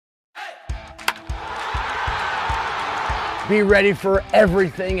Be ready for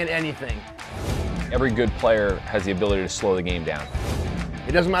everything and anything. Every good player has the ability to slow the game down.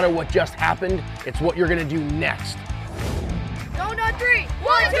 It doesn't matter what just happened, it's what you're gonna do next. Zone on three.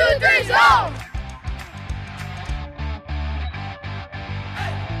 1, 2, 3, zone!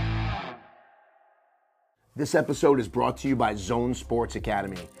 This episode is brought to you by Zone Sports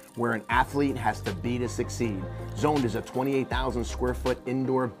Academy, where an athlete has to be to succeed. Zoned is a 28,000 square foot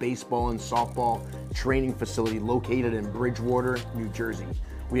indoor baseball and softball training facility located in Bridgewater, New Jersey.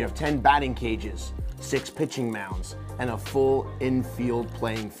 We have 10 batting cages, 6 pitching mounds, and a full infield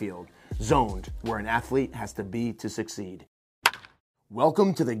playing field. Zoned, where an athlete has to be to succeed.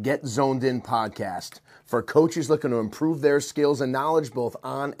 Welcome to the Get Zoned In podcast for coaches looking to improve their skills and knowledge both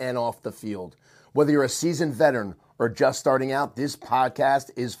on and off the field. Whether you're a seasoned veteran or just starting out, this podcast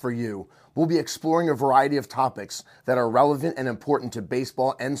is for you. We'll be exploring a variety of topics that are relevant and important to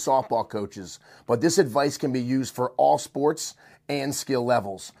baseball and softball coaches, but this advice can be used for all sports and skill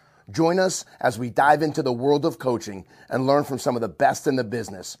levels. Join us as we dive into the world of coaching and learn from some of the best in the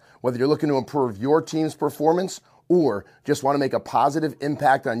business. Whether you're looking to improve your team's performance or just want to make a positive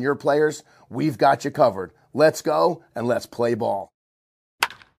impact on your players, we've got you covered. Let's go and let's play ball.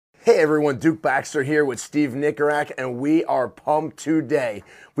 Hey everyone, Duke Baxter here with Steve Nikorak, and we are pumped today.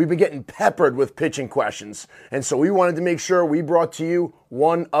 We've been getting peppered with pitching questions, and so we wanted to make sure we brought to you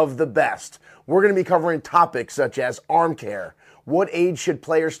one of the best. We're going to be covering topics such as arm care, what age should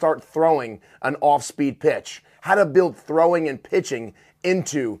players start throwing an off-speed pitch, how to build throwing and pitching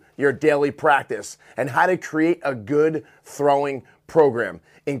into your daily practice, and how to create a good throwing program.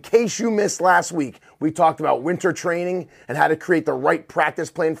 In case you missed last week, we talked about winter training and how to create the right practice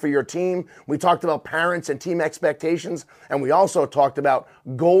plan for your team. We talked about parents and team expectations, and we also talked about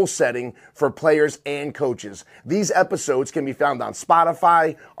goal setting for players and coaches. These episodes can be found on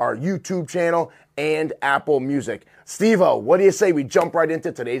Spotify, our YouTube channel, and Apple Music. Steve-O, what do you say we jump right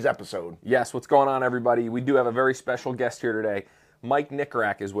into today's episode? Yes, what's going on, everybody? We do have a very special guest here today. Mike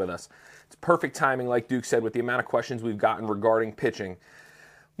Nikorak is with us. It's perfect timing, like Duke said, with the amount of questions we've gotten regarding pitching.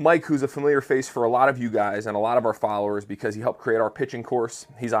 Mike, who's a familiar face for a lot of you guys and a lot of our followers because he helped create our pitching course.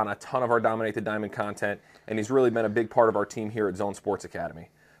 He's on a ton of our Dominate the Diamond content, and he's really been a big part of our team here at Zone Sports Academy.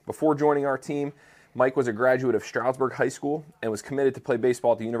 Before joining our team, Mike was a graduate of Stroudsburg High School and was committed to play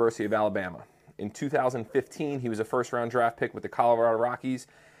baseball at the University of Alabama. In 2015, he was a first-round draft pick with the Colorado Rockies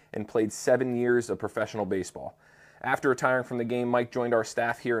and played 7 years of professional baseball. After retiring from the game, Mike joined our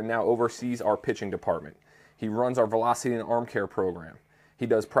staff here and now oversees our pitching department. He runs our velocity and arm care program. He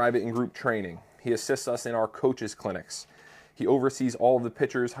does private and group training. He assists us in our coaches clinics. He oversees all of the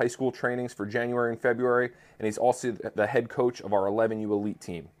pitchers' high school trainings for January and February, and he's also the head coach of our 11U Elite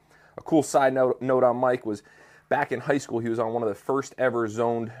team. A cool side note on Mike was back in high school, he was on one of the first ever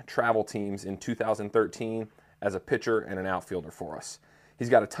zoned travel teams in 2013 as a pitcher and an outfielder for us. He's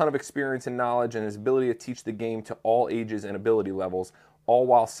got a ton of experience and knowledge, and his ability to teach the game to all ages and ability levels, all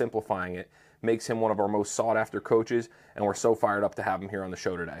while simplifying it, makes him one of our most sought-after coaches, and we're so fired up to have him here on the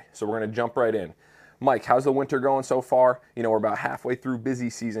show today. So we're going to jump right in. Mike, how's the winter going so far? You know, we're about halfway through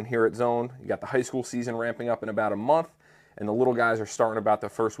busy season here at Zone. You got the high school season ramping up in about a month, and the little guys are starting about the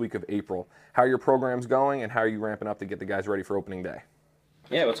first week of April. How are your programs going, and how are you ramping up to get the guys ready for opening day?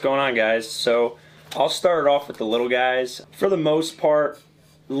 Yeah, what's going on, guys? So I'll start it off with the little guys. For the most part,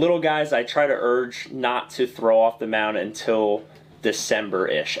 little guys, I try to urge not to throw off the mound until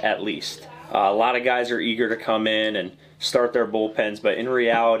December-ish, at least. A lot of guys are eager to come in and start their bullpens, but in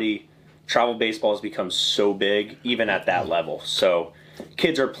reality, travel baseball has become so big, even at that level. So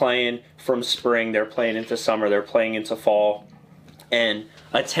kids are playing from spring, they're playing into summer, they're playing into fall, and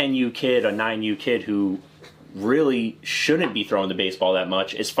a 10U kid, a 9U kid who really shouldn't be throwing the baseball that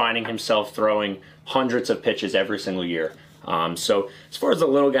much is finding himself throwing hundreds of pitches every single year. So as far as the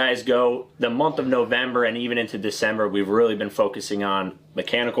little guys go, the month of November and even into December, we've really been focusing on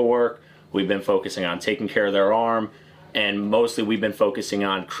mechanical work. We've been focusing on taking care of their arm, and mostly we've been focusing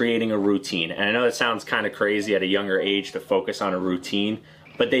on creating a routine. And I know it sounds kind of crazy at a younger age to focus on a routine,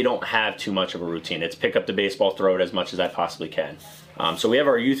 but they don't have too much of a routine. It's pick up the baseball, throw it as much as I possibly can. So we have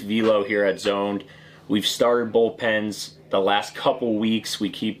our youth velo here at Zoned. We've started bullpens the last couple weeks. We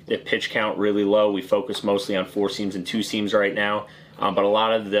keep the pitch count really low. We focus mostly on 4 seams and 2 seams right now, but a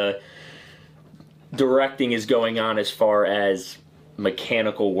lot of the directing is going on as far as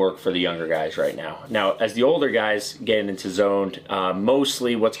mechanical work for the younger guys right now. Now, as the older guys get into Zoned,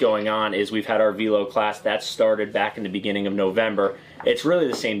 mostly what's going on is we've had our velo class that started back in the beginning of November. It's really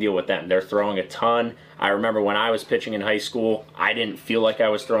the same deal with them. They're throwing a ton. I remember when I was pitching in high school, I didn't feel like I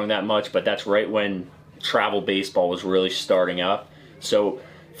was throwing that much, but that's right when travel baseball was really starting up. So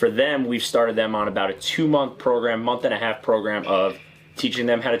For them, we've started them on about a 2-month program, month and a half program of teaching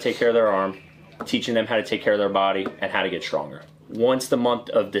them how to take care of their arm, teaching them how to take care of their body, and how to get stronger. Once the month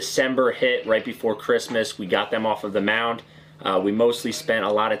of December hit, right before Christmas, we got them off of the mound. We mostly spent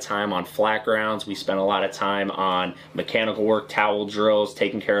a lot of time on flat grounds. We spent a lot of time on mechanical work, towel drills,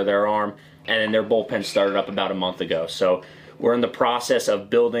 taking care of their arm, and then their bullpen started up about a month ago. So we're in the process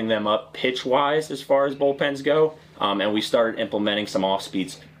of building them up pitch-wise as far as bullpens go, and we started implementing some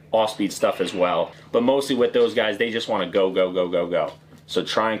off-speed stuff as well. But mostly with those guys, they just want to go, go, go, go, go. So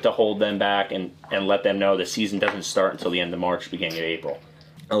trying to hold them back and let them know the season doesn't start until the end of March, beginning of April.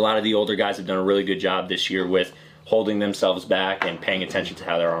 A lot of the older guys have done a really good job this year with holding themselves back and paying attention to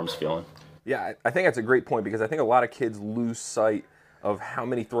how their arm's feeling. Yeah, I think that's a great point because I think a lot of kids lose sight of how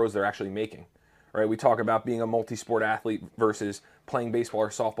many throws they're actually making. Right? We talk about being a multi-sport athlete versus playing baseball or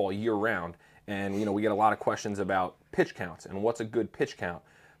softball year-round, and we get a lot of questions about pitch counts and what's a good pitch count.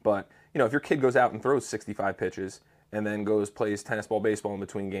 But if your kid goes out and throws 65 pitches and then plays tennis ball, baseball in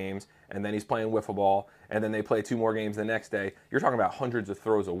between games, and then he's playing wiffle ball, and then they play 2 more games the next day, you're talking about hundreds of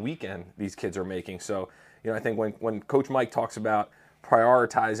throws a weekend these kids are making. So I think when Coach Mike talks about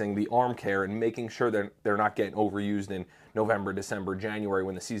prioritizing the arm care and making sure they're not getting overused in November, December, January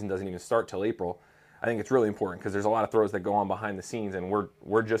when the season doesn't even start till April, I think it's really important because there's a lot of throws that go on behind the scenes, and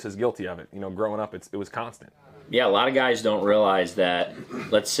we're just as guilty of it. Growing up, it was constant. Yeah, a lot of guys don't realize that.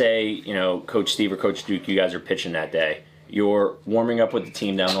 Let's say Coach Steve or Coach Duke, you guys are pitching that day. You're warming up with the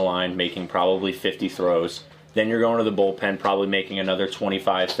team down the line, making probably 50 throws. Then you're going to the bullpen, probably making another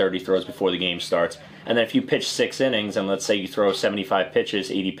 25, 30 throws before the game starts. And then if you pitch 6 innings, and let's say you throw 75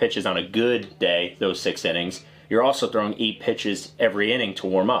 pitches, 80 pitches on a good day, those 6 innings, you're also throwing 8 pitches every inning to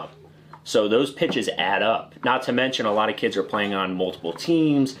warm up. So those pitches add up. Not to mention a lot of kids are playing on multiple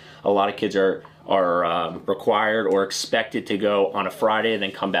teams. A lot of kids are required or expected to go on a Friday and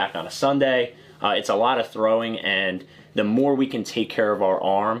then come back on a Sunday. It's a lot of throwing, and the more we can take care of our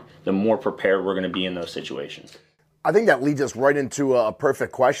arm, the more prepared we're going to be in those situations. I think that leads us right into a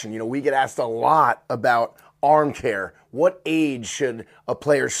perfect question. We get asked a lot about arm care. What age should a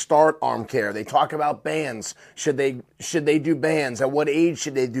player start arm care? They talk about bands. Should they do bands? At what age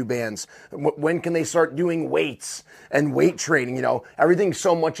should they do bands? When can they start doing weights and weight training? Everything's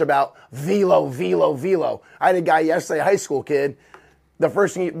so much about velo, velo, velo. I had a guy yesterday, a high school kid. The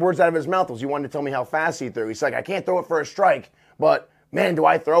first words out of his mouth was, he wanted to tell me how fast he threw. He's like, I can't throw it for a strike, but man, do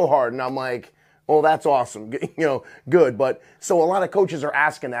I throw hard. And I'm like, well, that's awesome. Good. But so a lot of coaches are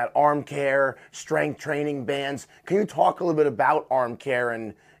asking that arm care, strength training, bands. Can you talk a little bit about arm care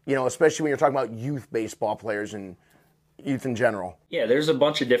and, especially when you're talking about youth baseball players and youth in general? Yeah, there's a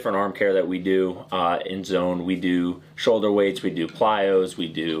bunch of different arm care that we do in zone. We do shoulder weights, we do plyos, we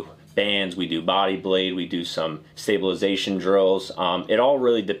do bands, we do body blade, we do some stabilization drills. It all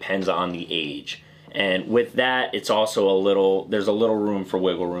really depends on the age. And with that, it's also there's a little room for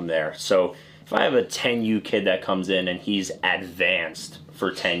wiggle room there. So if I have a 10U kid that comes in and he's advanced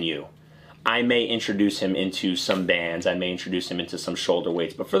for 10U, I may introduce him into some bands, I may introduce him into some shoulder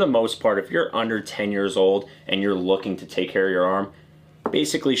weights, but for the most part, if you're under 10 years old and you're looking to take care of your arm,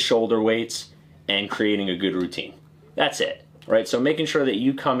 basically shoulder weights and creating a good routine. That's it, right? So making sure that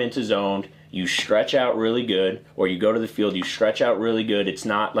you come into zoned, you stretch out really good, or you go to the field, you stretch out really good. It's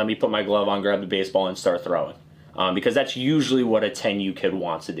not, let me put my glove on, grab the baseball, and start throwing. Because that's usually what a 10U kid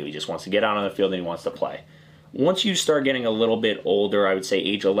wants to do. He just wants to get out on the field and he wants to play. Once you start getting a little bit older, I would say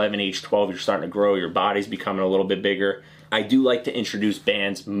age 11, age 12, you're starting to grow, your body's becoming a little bit bigger. I do like to introduce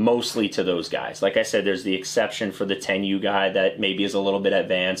bands mostly to those guys. Like I said, there's the exception for the 10U guy that maybe is a little bit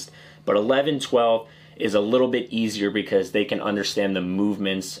advanced, but 11, 12 is a little bit easier because they can understand the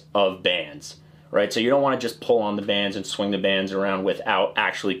movements of bands, right? So you don't want to just pull on the bands and swing the bands around without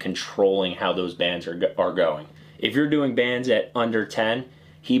actually controlling how those bands are going. If you're doing bands at under 10,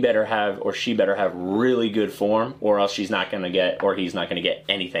 he better have or she better have really good form, or else she's not going to get or he's not going to get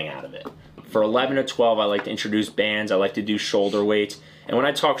anything out of it. For 11 to 12, I like to introduce bands. I like to do shoulder weights. And when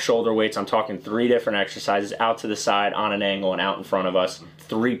I talk shoulder weights, I'm talking 3 different exercises, out to the side, on an angle, and out in front of us.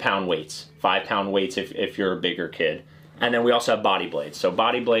 3-pound weights, 5-pound weights if you're a bigger kid. And then we also have body blades. So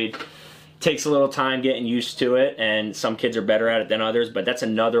body blade takes a little time getting used to it, and some kids are better at it than others, but that's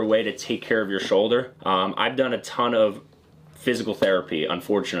another way to take care of your shoulder. I've done a ton of physical therapy,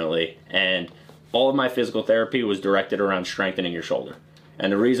 unfortunately, and all of my physical therapy was directed around strengthening your shoulder.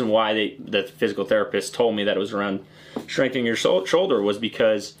 And the reason why the physical therapist told me that it was around strengthening your shoulder was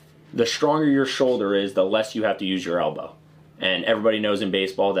because the stronger your shoulder is, the less you have to use your elbow. And everybody knows in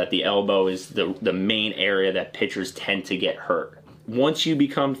baseball that the elbow is the main area that pitchers tend to get hurt. Once you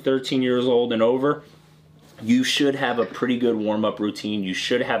become 13 years old and over, you should have a pretty good warm-up routine. You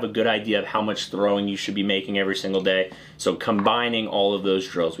should have a good idea of how much throwing you should be making every single day. So combining all of those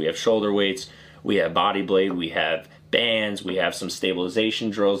drills, we have shoulder weights, we have body blade, we have bands, we have some stabilization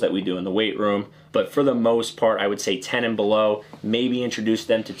drills that we do in the weight room. But for the most part, I would say 10 and below, maybe introduce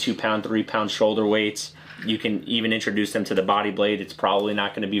them to 2-pound, 3-pound shoulder weights. You can even introduce them to the body blade. It's probably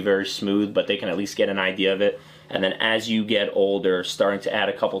not going to be very smooth, but they can at least get an idea of it. And then as you get older, starting to add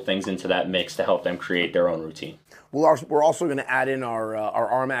a couple things into that mix to help them create their own routine. We're also going to add in our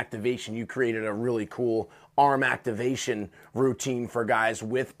arm activation. You created a really cool arm activation routine for guys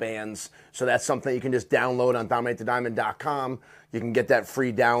with bands. So that's something you can just download on dominatethediamond.com. You can get that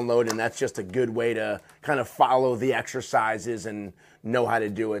free download, and that's just a good way to kind of follow the exercises and know how to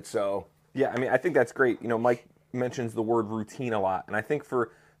do it. So yeah, I mean, I think that's great. You know, Mike mentions the word routine a lot, and I think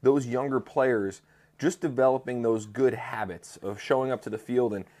for those younger players, just developing those good habits of showing up to the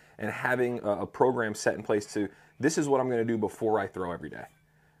field and having a program set in place to, this is what I'm going to do before I throw every day,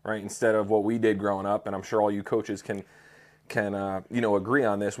 right? Instead of what we did growing up, and I'm sure all you coaches can agree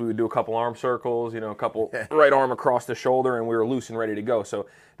on this. We would do a couple arm circles, a couple right arm across the shoulder, and we were loose and ready to go. So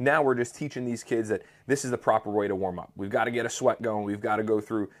now we're just teaching these kids that this is the proper way to warm up. We've got to get a sweat going. We've got to go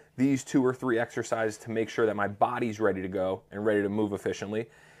through these 2 or 3 exercises to make sure that my body's ready to go and ready to move efficiently.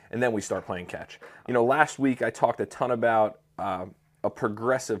 And then we start playing catch. Last week I talked a ton about a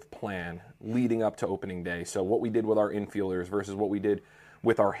progressive plan leading up to opening day. So what we did with our infielders versus what we did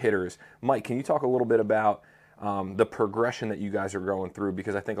with our hitters. Mike, can you talk a little bit about the progression that you guys are going through?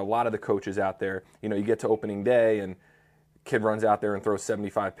 Because I think a lot of the coaches out there, you get to opening day and kid runs out there and throws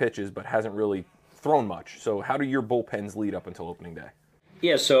 75 pitches but hasn't really thrown much. So how do your bullpens lead up until opening day?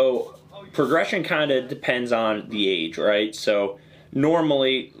 Yeah, so progression kind of depends on the age, right? So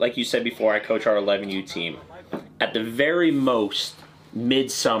normally, like you said before, I coach our 11U team. At the very most,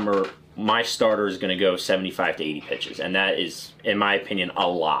 midsummer, my starter is going to go 75 to 80 pitches, and that is, in my opinion, a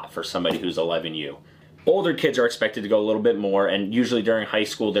lot for somebody who's 11U. Older kids are expected to go a little bit more, and usually during high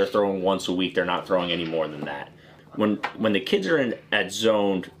school, they're throwing once a week. They're not throwing any more than that. When the kids are at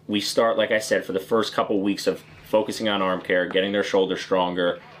zoned, we start, like I said, for the first couple weeks of focusing on arm care, getting their shoulders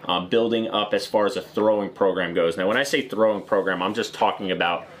stronger, building up as far as a throwing program goes. Now, when I say throwing program, I'm just talking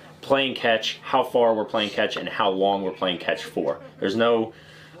about playing catch, how far we're playing catch, and how long we're playing catch for. There's no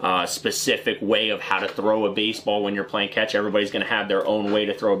specific way of how to throw a baseball when you're playing catch. Everybody's going to have their own way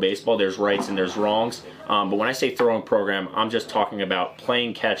to throw a baseball. There's rights and there's wrongs. But when I say throwing program, I'm just talking about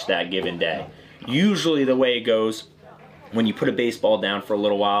playing catch that given day. Usually the way it goes, when you put a baseball down for a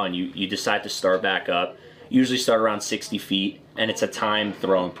little while and you decide to start back up, usually start around 60 feet, and it's a timed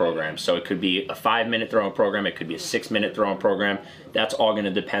throwing program. So it could be a 5-minute throwing program, it could be a 6-minute throwing program. That's all going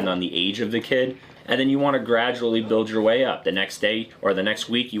to depend on the age of the kid. And then you want to gradually build your way up. The next day or the next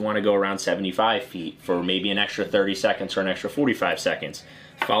week, you want to go around 75 feet for maybe an extra 30 seconds or an extra 45 seconds.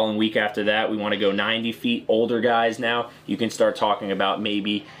 Following week after that, we want to go 90 feet. Older guys now, you can start talking about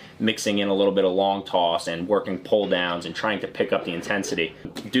maybe mixing in a little bit of long toss and working pull downs and trying to pick up the intensity.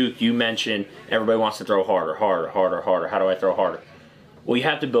 Duke, you mentioned everybody wants to throw harder. How do I throw harder? Well, you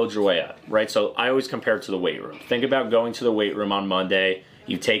have to build your way up, right? So I always compare it to the weight room. Think about going to the weight room on Monday.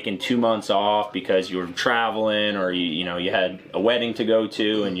 You've taken 2 months off because you were traveling or you had a wedding to go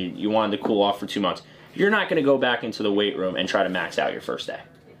to and you wanted to cool off for 2 months. You're not going to go back into the weight room and try to max out your first day,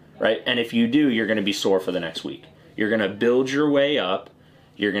 right? And if you do, you're going to be sore for the next week. You're going to build your way up.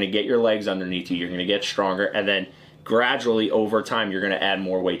 You're going to get your legs underneath you. You're going to get stronger. And then gradually over time, you're going to add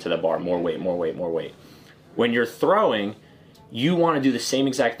more weight to the bar. More weight. When you're throwing, you want to do the same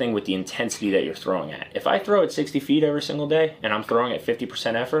exact thing with the intensity that you're throwing at. If I throw at 60 feet every single day and I'm throwing at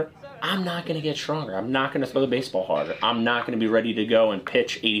 50% effort, I'm not going to get stronger. I'm not going to throw the baseball harder. I'm not going to be ready to go and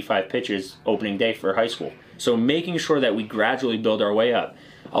pitch 85 pitches opening day for high school. So making sure that we gradually build our way up.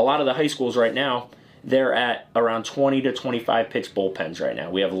 A lot of the high schools right now, they're at around 20 to 25 pitch bullpens right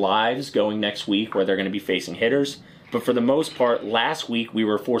now. We have lives going next week where they're going to be facing hitters. But for the most part, last week we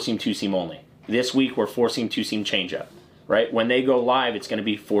were 4-seam, 2-seam only. This week we're 4-seam, 2-seam changeup. Right? When they go live, it's going to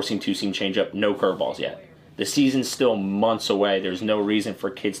be 4-seam, 2-seam changeup, no curveballs yet. The season's still months away. There's no reason for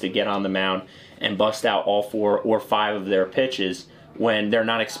kids to get on the mound and bust out all 4 or 5 of their pitches when they're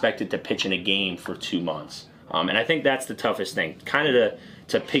not expected to pitch in a game for 2 months. And I think that's the toughest thing. Kind of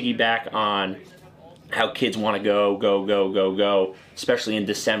to piggyback on how kids want to go, especially in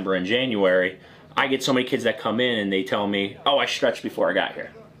December and January. I get so many kids that come in and they tell me, oh, I stretched before I got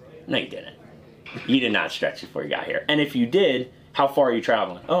here. No, you didn't. You did not stretch before you got here. And if you did, how far are you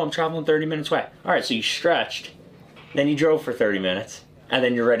traveling? Oh, I'm traveling 30 minutes away. All right, so you stretched, then you drove for 30 minutes, and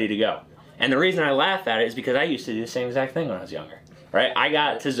then you're ready to go. And the reason I laugh at it is because I used to do the same exact thing when I was younger. right? I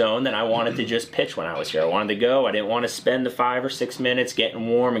got to zone that I wanted to just pitch when I was here. I wanted to go. I didn't want to spend the 5 or 6 minutes getting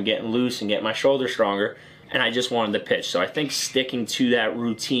warm and getting loose and getting my shoulder stronger, and I just wanted to pitch. So I think sticking to that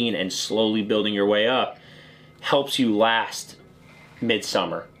routine and slowly building your way up helps you last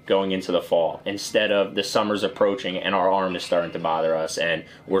midsummer going into the fall, instead of the summer's approaching and our arm is starting to bother us and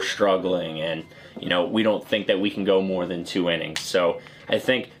we're struggling and we don't think that we can go more than 2 innings. So I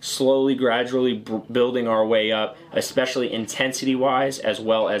think slowly, gradually building our way up, especially intensity-wise, as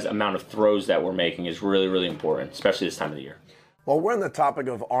well as amount of throws that we're making, is really, really important, especially this time of the year. Well, we're on the topic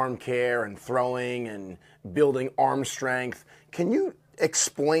of arm care and throwing and building arm strength. Can you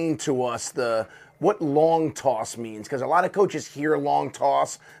explain to us what long toss means? Because a lot of coaches hear long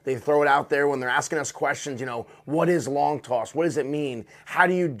toss. They throw it out there when they're asking us questions, what is long toss? What does it mean? How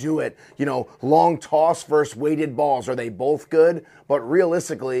do you do it? Long toss versus weighted balls. Are they both good? But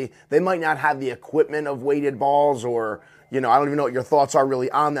realistically, they might not have the equipment of weighted balls, or, I don't even know what your thoughts are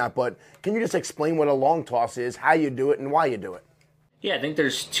really on that. But can you just explain what a long toss is, how you do it, and why you do it? Yeah, I think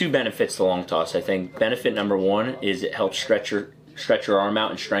there's 2 benefits to long toss. I think benefit number 1 is it helps stretch your arm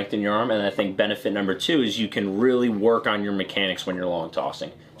out and strengthen your arm, and I think benefit number 2 is you can really work on your mechanics when you're long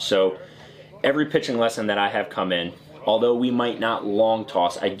tossing. So every pitching lesson that I have come in, although we might not long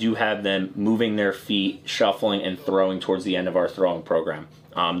toss, I do have them moving their feet, shuffling, and throwing towards the end of our throwing program.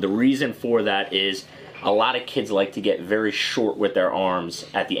 The reason for that is a lot of kids like to get very short with their arms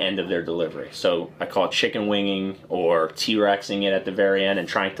at the end of their delivery. So I call it chicken winging or T-Rexing it at the very end and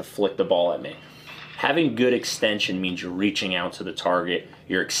trying to flick the ball at me. Having good extension means you're reaching out to the target,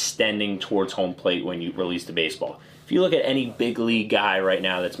 you're extending towards home plate when you release the baseball. If you look at any big league guy right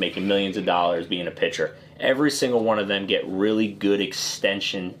now that's making millions of dollars being a pitcher, every single one of them get really good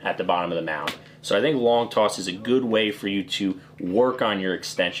extension at the bottom of the mound. So I think long toss is a good way for you to work on your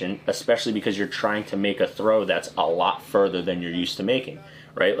extension, especially because you're trying to make a throw that's a lot further than you're used to making,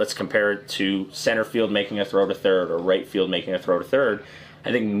 right? Let's compare it to center field making a throw to third or right field making a throw to third.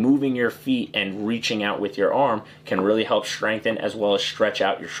 I think moving your feet and reaching out with your arm can really help strengthen as well as stretch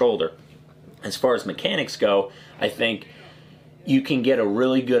out your shoulder. As far as mechanics go, I think you can get a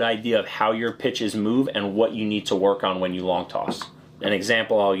really good idea of how your pitches move and what you need to work on when you long toss. An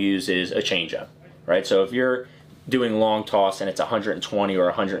example I'll use is a changeup, right? So if you're doing long toss and it's 120 or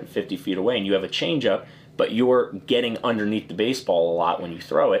 150 feet away and you have a changeup, but you're getting underneath the baseball a lot when you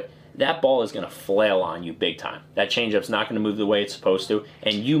throw it, that ball is going to flail on you big time. That changeup's not going to move the way it's supposed to,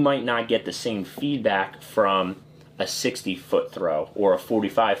 and you might not get the same feedback from a 60-foot throw or a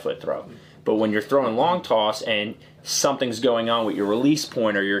 45-foot throw. But when you're throwing long toss and something's going on with your release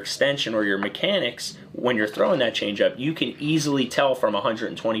point or your extension or your mechanics, when you're throwing that changeup, you can easily tell from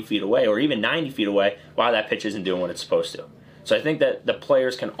 120 feet away or even 90 feet away why that pitch isn't doing what it's supposed to. So I think that the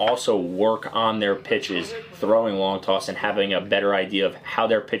players can also work on their pitches throwing long toss and having a better idea of how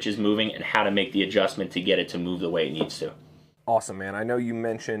their pitch is moving and how to make the adjustment to get it to move the way it needs to. Awesome, man. I know you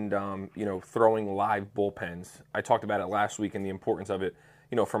mentioned, throwing live bullpens. I talked about it last week and the importance of it,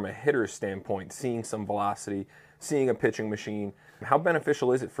 from a hitter's standpoint, seeing some velocity, seeing a pitching machine. How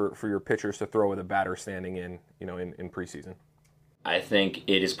beneficial is it for your pitchers to throw with a batter standing in preseason? I think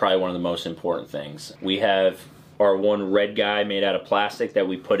it is probably one of the most important things. We have our one red guy made out of plastic that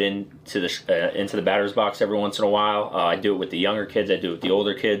we put into the batter's box every once in a while. I do it with the younger kids. I do it with the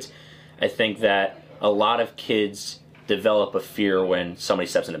older kids. I think that a lot of kids develop a fear when somebody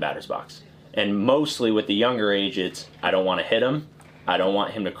steps in the batter's box. And mostly with the younger age, it's I don't want to hit him, I don't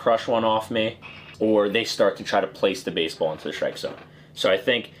want him to crush one off me, or they start to try to place the baseball into the strike zone. So I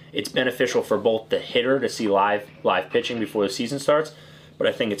think it's beneficial for both the hitter to see live pitching before the season starts, but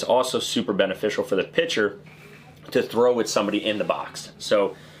I think it's also super beneficial for the pitcher to throw with somebody in the box.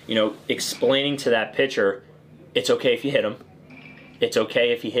 So, explaining to that pitcher, it's okay if you hit him, it's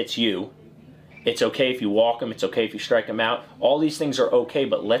okay if he hits you, it's okay if you walk him, it's okay if you strike him out. All these things are okay,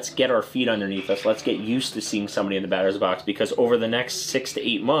 but let's get our feet underneath us. Let's get used to seeing somebody in the batter's box, because over the next 6 to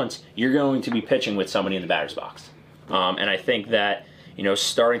 8 months, you're going to be pitching with somebody in the batter's box. And I think that,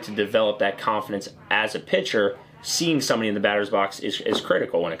 starting to develop that confidence as a pitcher, seeing somebody in the batter's box is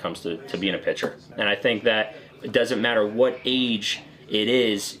critical when it comes to being a pitcher. And I think that it doesn't matter what age it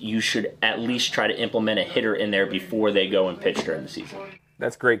is, you should at least try to implement a hitter in there before they go and pitch during the season.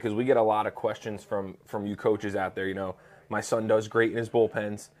 That's great, because we get a lot of questions from you coaches out there. My son does great in his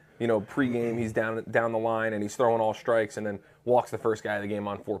bullpens. Pregame he's down the line and he's throwing all strikes and then walks the first guy of the game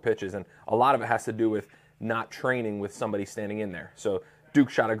on 4 pitches. And a lot of it has to do with not training with somebody standing in there. So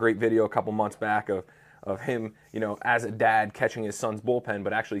Duke shot a great video a couple months back of him, as a dad catching his son's bullpen,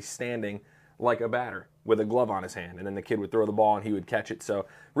 but actually standing like a batter with a glove on his hand, and then the kid would throw the ball and he would catch it. So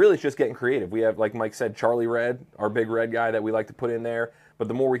really it's just getting creative. We have, like Mike said, Charlie Red, our big red guy that we like to put in there, but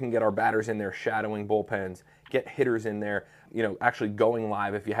the more we can get our batters in there shadowing bullpens, get hitters in there, actually going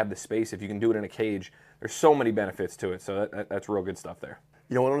live if you have the space, if you can do it in a cage, there's so many benefits to it. So that's real good stuff there.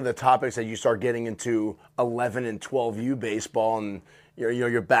 One of the topics that you start getting into 11 and 12U baseball, and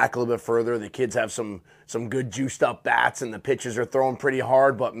you're back a little bit further. The kids have some good juiced up bats, and the pitches are throwing pretty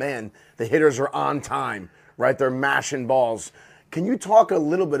hard. But man, the hitters are on time, right? They're mashing balls. Can you talk a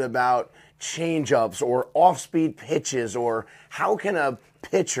little bit about change-ups or off-speed pitches, or how can a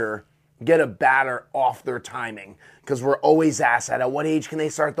pitcher get a batter off their timing? Because we're always asked that. At what age can they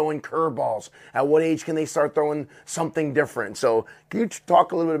start throwing curveballs? At what age can they start throwing something different? So can you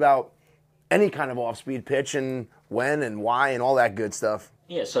talk a little bit about any kind of off-speed pitch and when and why and all that good stuff?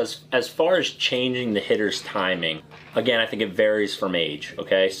 Yeah, so as far as changing the hitter's timing, again, I think it varies from age,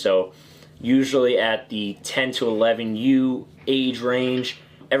 okay? So usually at the 10 to 11U age range,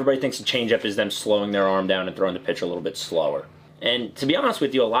 everybody thinks a changeup is them slowing their arm down and throwing the pitch a little bit slower. And to be honest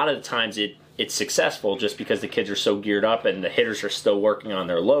with you, a lot of the times it's successful just because the kids are so geared up and the hitters are still working on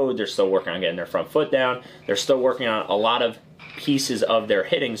their load, they're still working on getting their front foot down, they're still working on a lot of pieces of their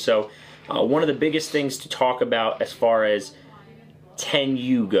hitting. So one of the biggest things to talk about as far as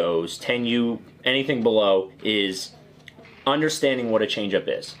 10U goes, 10U, anything below, is understanding what a changeup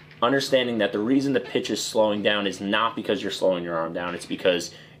is. Understanding that the reason the pitch is slowing down is not because you're slowing your arm down, it's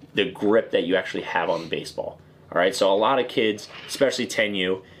because the grip that you actually have on the baseball. All right, so a lot of kids, especially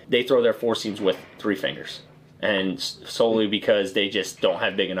 10U, they throw their four seams with 3 fingers, and solely because they just don't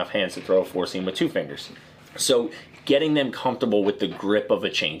have big enough hands to throw a four seam with 2 fingers. So getting them comfortable with the grip of a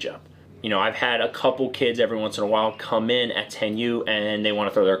changeup. I've had a couple kids every once in a while come in at 10U and they want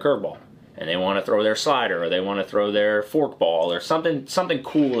to throw their curveball, and they want to throw their slider, or they want to throw their forkball, or something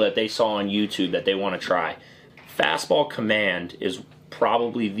cool that they saw on YouTube that they want to try. Fastball command is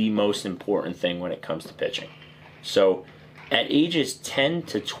probably the most important thing when it comes to pitching. So at ages 10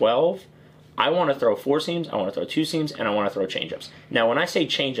 to 12, I want to throw 4 seams, I want to throw 2 seams, and I want to throw changeups. Now, when I say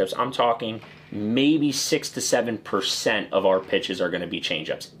changeups, I'm talking maybe 6 to 7% of our pitches are going to be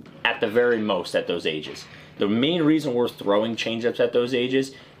changeups, at the very most at those ages. The main reason we're throwing changeups at those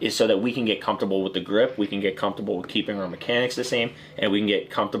ages is so that we can get comfortable with the grip, we can get comfortable with keeping our mechanics the same, and we can get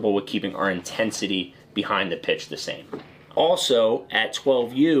comfortable with keeping our intensity behind the pitch the same. Also, at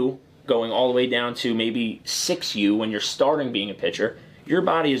 12U, going all the way down to maybe 6U, when you're starting being a pitcher, your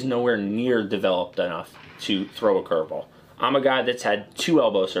body is nowhere near developed enough to throw a curveball. I'm a guy that's had 2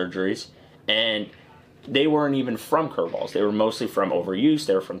 elbow surgeries, and they weren't even from curveballs. They were mostly from overuse.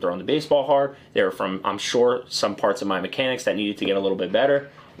 They were from throwing the baseball hard. They were from, I'm sure, some parts of my mechanics that needed to get a little bit better.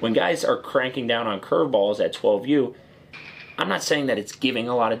 When guys are cranking down on curveballs at 12U, I'm not saying that it's giving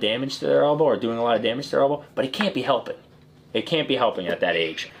a lot of damage to their elbow or doing a lot of damage to their elbow, but it can't be helping. It can't be helping at that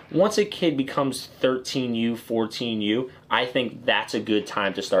age. Once a kid becomes 13U, 14U, I think that's a good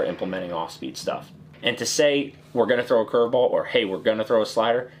time to start implementing off-speed stuff. And to say we're going to throw a curveball or, hey, we're going to throw a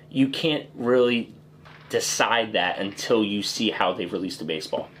slider, you can't really decide that until you see how they've released the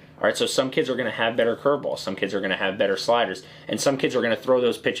baseball. All right, so some kids are going to have better curveballs, some kids are going to have better sliders, and some kids are going to throw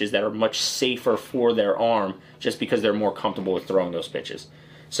those pitches that are much safer for their arm just because they're more comfortable with throwing those pitches.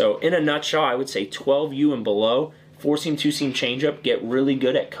 So in a nutshell, I would say 12U and below, 4-seam, 2-seam changeup, get really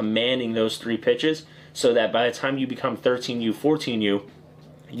good at commanding those 3 pitches so that by the time you become 13U, 14U,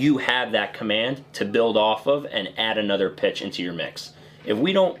 you have that command to build off of and add another pitch into your mix. If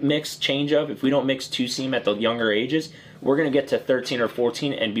we don't mix changeup, if we don't mix 2-seam at the younger ages, we're going to get to 13 or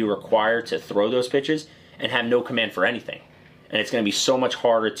 14 and be required to throw those pitches and have no command for anything. And it's going to be so much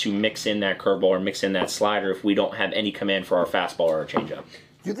harder to mix in that curveball or mix in that slider if we don't have any command for our fastball or our changeup.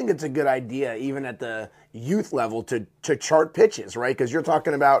 Do you think it's a good idea, even at the youth level, to chart pitches, right? Because you're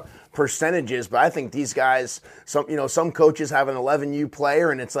talking about percentages, but I think these guys, some coaches have an 11U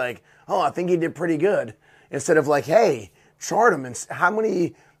player, and it's like, oh, I think he did pretty good. Instead of like, hey, chart him, and how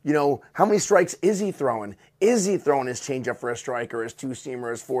many strikes is he throwing? Is he throwing his changeup for a strike, or his 2-seam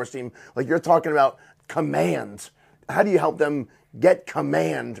or his 4-seam? Like, you're talking about command. How do you help them get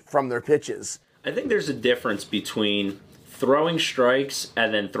command from their pitches? I think there's a difference between throwing strikes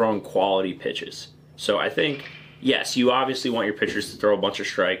and then throwing quality pitches. So I think, yes, you obviously want your pitchers to throw a bunch of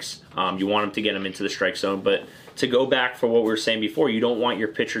strikes. You want them to get them into the strike zone. But to go back for what we were saying before, you don't want your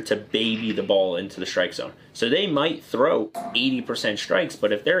pitcher to baby the ball into the strike zone. So they might throw 80% strikes,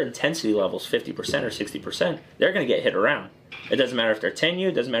 but if their intensity level's 50% or 60%, they're going to get hit around. It doesn't matter if they're 10U,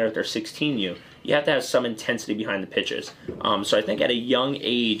 it doesn't matter if they're 16U. You have to have some intensity behind the pitches. So I think at a young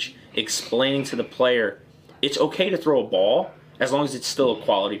age, explaining to the player, it's okay to throw a ball, as long as it's still a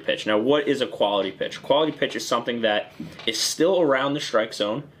quality pitch. Now, what is a quality pitch? Quality pitch is something that is still around the strike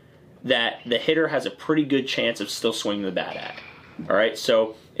zone, that the hitter has a pretty good chance of still swinging the bat at. All right,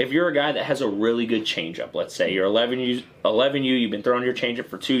 so if you're a guy that has a really good changeup, let's say you're 11U, you've been throwing your changeup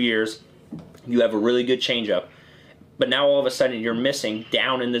for 2 years, you have a really good changeup, but now all of a sudden you're missing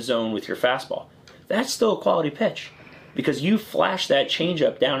down in the zone with your fastball. That's still a quality pitch because you flash that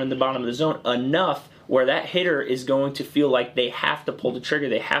changeup down in the bottom of the zone enough where that hitter is going to feel like they have to pull the trigger,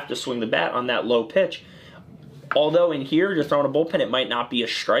 they have to swing the bat on that low pitch. Although in here you're throwing a bullpen, it might not be a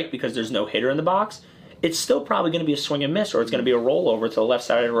strike because there's no hitter in the box, it's still probably going to be a swing and miss, or it's going to be a rollover to the left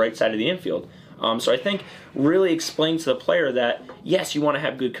side or the right side of the infield. So I think really explain to the player that, yes, you want to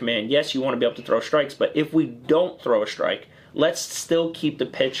have good command. Yes, you want to be able to throw strikes. But if we don't throw a strike, let's still keep the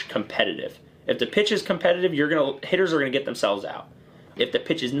pitch competitive. If the pitch is competitive, hitters are going to get themselves out. If the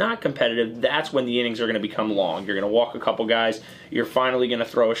pitch is not competitive, that's when the innings are going to become long. You're going to walk a couple guys. You're finally going to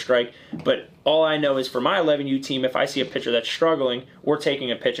throw a strike. But all I know is for my 11U team, if I see a pitcher that's struggling, we're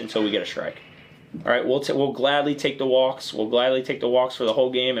taking a pitch until we get a strike. All right, we'll gladly take the walks. We'll gladly take the walks for the whole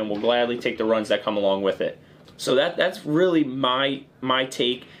game, and we'll gladly take the runs that come along with it. So that's really my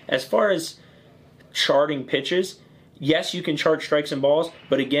take. As far as charting pitches, yes, you can chart strikes and balls,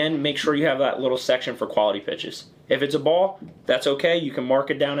 but again, make sure you have that little section for quality pitches. If it's a ball, that's okay. You can mark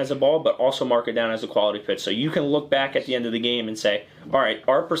it down as a ball, but also mark it down as a quality pitch. So you can look back at the end of the game and say, all right,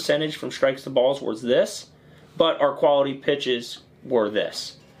 our percentage from strikes to balls was this, but our quality pitches were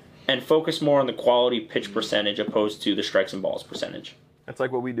this. And focus more on the quality pitch percentage opposed to the strikes and balls percentage. That's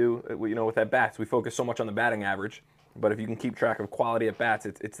like what we do, with at bats. We focus so much on the batting average, but if you can keep track of quality at bats,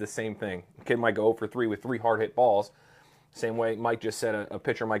 it's the same thing. A kid might go 0 for 3 with 3 hard hit balls. Same way Mike just said, a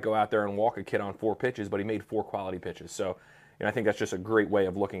pitcher might go out there and walk a kid on 4 pitches, but he made 4 quality pitches. So, I think that's just a great way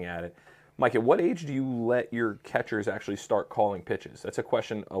of looking at it. Mike, at what age do you let your catchers actually start calling pitches? That's a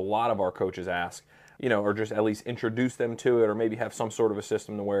question a lot of our coaches ask. Or just at least introduce them to it, or maybe have some sort of a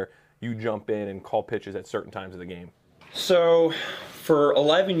system to where you jump in and call pitches at certain times of the game. So for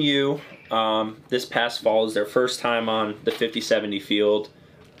 11U, this past fall is their first time on the 50-70 field.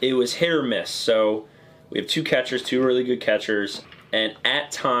 It was hit or miss. So we have 2 catchers, 2 really good catchers, and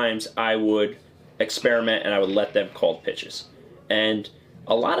at times I would experiment and I would let them call pitches. And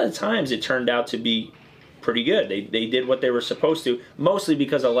a lot of the times it turned out to be pretty good. They did what they were supposed to, mostly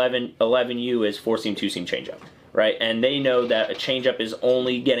because 11U is 4-seam, 2-seam changeup, right? And they know that a changeup is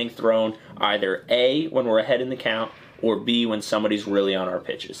only getting thrown either A, when we're ahead in the count, or B, when somebody's really on our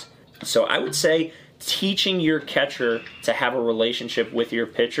pitches. So I would say teaching your catcher to have a relationship with your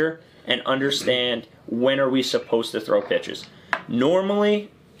pitcher and understand when are we supposed to throw pitches.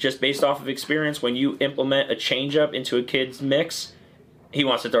 Normally, just based off of experience, when you implement a changeup into a kid's mix, he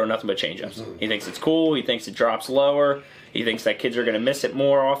wants to throw nothing but changeups. He thinks it's cool. He thinks it drops lower. He thinks that kids are going to miss it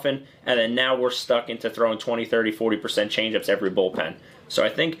more often. And then now we're stuck into throwing 20, 30, 40% changeups every bullpen. So I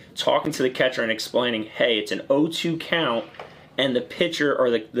think talking to the catcher and explaining, hey, it's an 0-2 count, and the pitcher or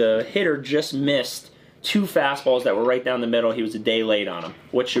the hitter just missed 2 fastballs that were right down the middle. He was a day late on them.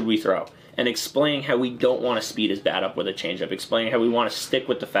 What should we throw? And explaining how we don't want to speed his bat up with a changeup. Explaining how we want to stick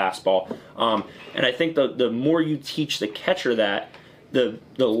with the fastball. And I think the more you teach the catcher that, the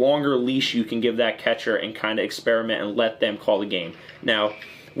longer leash you can give that catcher and kind of experiment and let them call the game. Now,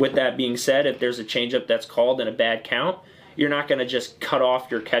 with that being said, if there's a changeup that's called in a bad count, you're not going to just cut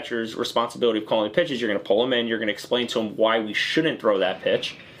off your catcher's responsibility of calling pitches. You're going to pull him in. You're going to explain to him why we shouldn't throw that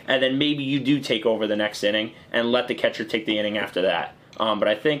pitch. And then maybe you do take over the next inning and let the catcher take the inning after that. But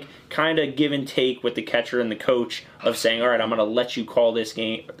I think kind of give and take with the catcher and the coach of saying, all right, I'm going to let you call this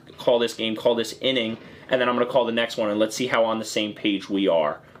game, call this inning, and then I'm going to call the next one, and let's see how on the same page we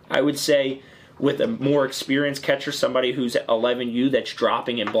are. I would say with a more experienced catcher, somebody who's at 11U that's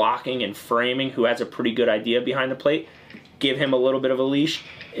dropping and blocking and framing, who has a pretty good idea behind the plate, give him a little bit of a leash.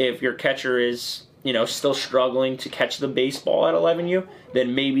 If your catcher is, still struggling to catch the baseball at 11U,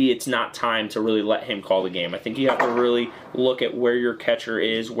 then maybe it's not time to really let him call the game. I think you have to really look at where your catcher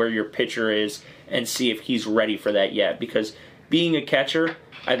is, where your pitcher is, and see if he's ready for that yet. Because being a catcher,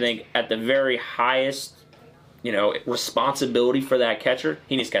 I think at the very highest responsibility for that catcher,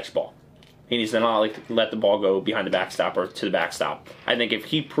 he needs to catch the ball. He needs to not let the ball go behind the backstop or to the backstop. I think if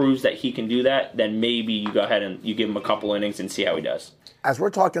he proves that he can do that, then maybe you go ahead and you give him a couple innings and see how he does. As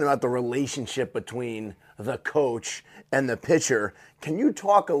we're talking about the relationship between the coach and the pitcher, can you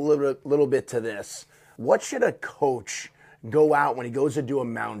talk a little bit to this? What should a coach go out when he goes to do a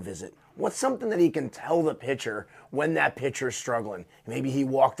mound visit? What's something that he can tell the pitcher when that pitcher is struggling? Maybe he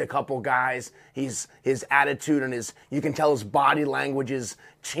walked a couple guys. His attitude and you can tell his body language is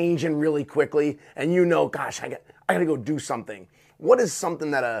changing really quickly. And gosh, I got to go do something. What is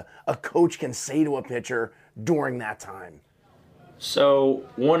something that a coach can say to a pitcher during that time? So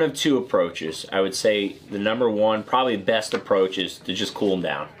one of two approaches. I would say the number one, probably best approach is to just cool him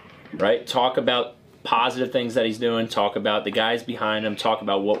down, right? Talk about positive things that he's doing, talk about the guys behind him, talk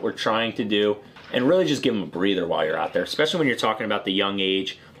about what we're trying to do, and really just give him a breather while you're out there, especially when you're talking about the young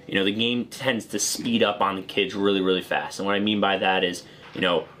age. You know, the game tends to speed up on the kids really, really fast. And what I mean by that is, you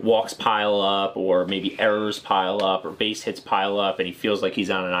know, walks pile up, or maybe errors pile up, or base hits pile up, and he feels like he's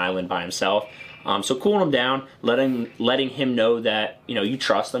on an island by himself. So cooling him down, letting him know that, you know, you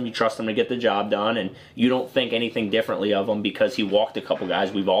trust him to get the job done, and you don't think anything differently of him because he walked a couple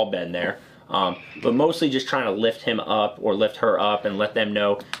guys. We've all been there. But mostly just trying to lift him up or lift her up and let them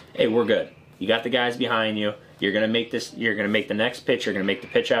know, hey, we're good. You got the guys behind you. You're going to make this. You're going to make the next pitch. You're going to make the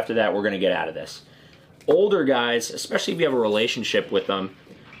pitch after that. We're going to get out of this. Older guys, especially if you have a relationship with them,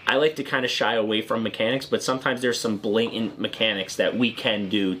 I like to kind of shy away from mechanics, but sometimes there's some blatant mechanics that we can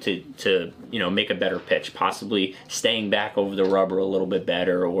do to you know, make a better pitch, possibly staying back over the rubber a little bit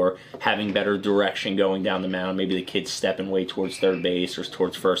better, or having better direction going down the mound. Maybe the kid's stepping way towards third base or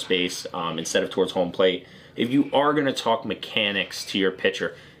towards first base instead of towards home plate. If you are going to talk mechanics to your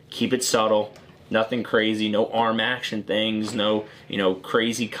pitcher, keep it subtle. Nothing crazy, no arm action things, no, you know,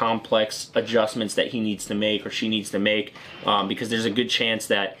 crazy complex adjustments that he needs to make or she needs to make, because there's a good chance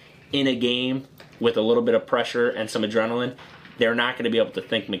that in a game with a little bit of pressure and some adrenaline, they're not going to be able to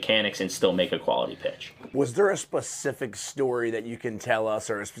think mechanics and still make a quality pitch. Was there a specific story that you can tell us,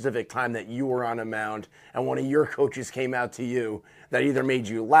 or a specific time that you were on a mound and one of your coaches came out to you that either made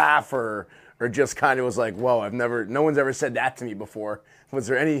you laugh or just kind of was like, whoa, no one's ever said that to me before? Was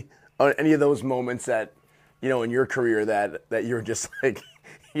there any of those moments that, you know, in your career that you're just like,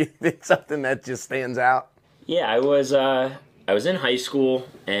 you think something that just stands out? Yeah, I was in high school,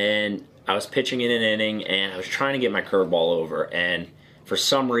 and I was pitching in an inning, and I was trying to get my curveball over, and for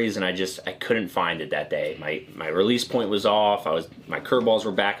some reason I couldn't find it that day. My release point was off. My curveballs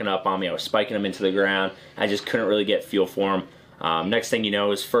were backing up on me. I was spiking them into the ground. I just couldn't really get feel for them. Next thing you know, it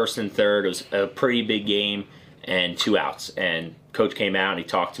was first and third. It was a pretty big game, and 2 outs. And coach came out and he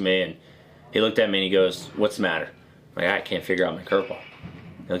talked to me, and he looked at me and he goes, "What's the matter?" I'm like, "I can't figure out my curveball."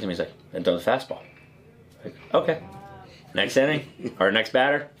 He looked at me, he's like, "Then throw the fastball." I'm like, okay. Next inning, or next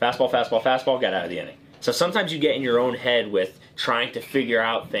batter, fastball, fastball, fastball, got out of the inning. So sometimes you get in your own head with trying to figure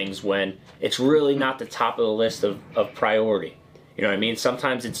out things when it's really not the top of the list of priority. You know what I mean?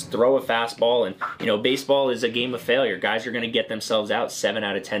 Sometimes it's throw a fastball, and, you know, baseball is a game of failure. Guys are going to get themselves out 7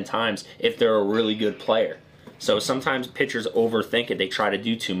 out of 10 times if they're a really good player. So sometimes pitchers overthink it. They try to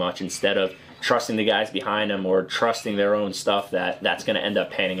do too much instead of trusting the guys behind them or trusting their own stuff that's going to end up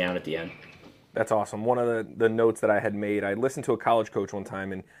panning out at the end. That's awesome. One of the notes that I had made, I listened to a college coach one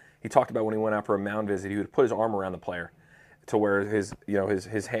time, and he talked about when he went out for a mound visit, he would put his arm around the player to where his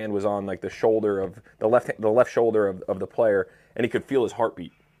hand was on like the shoulder of the left shoulder of the player, and he could feel his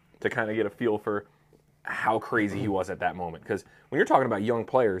heartbeat to kind of get a feel for how crazy he was at that moment. Because when you're talking about young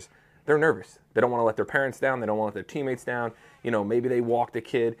players, they're nervous. They don't want to let their parents down. They don't want to let their teammates down. You know, maybe they walked a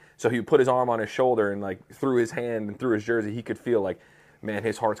kid. So he would put his arm on his shoulder, and like through his hand and through his jersey, he could feel like, man,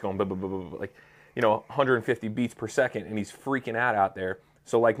 his heart's going, like, you know, 150 beats per second, and he's freaking out there.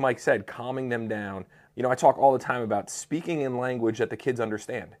 So like Mike said, calming them down. You know, I talk all the time about speaking in language that the kids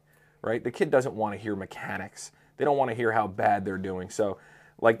understand, right? The kid doesn't want to hear mechanics. They don't want to hear how bad they're doing. So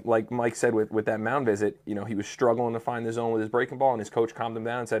like Mike said with that mound visit, you know, he was struggling to find the zone with his breaking ball, and his coach calmed him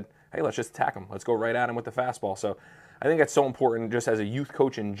down and said, hey, let's just attack him. Let's go right at him with the fastball. So I think that's so important just as a youth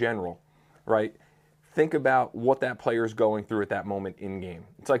coach in general, right? Think about what that player is going through at that moment in game.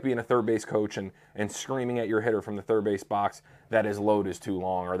 It's like being a third base coach and screaming at your hitter from the third base box that his load is too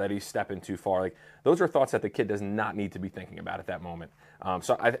long or that he's stepping too far. Like, those are thoughts that the kid does not need to be thinking about at that moment.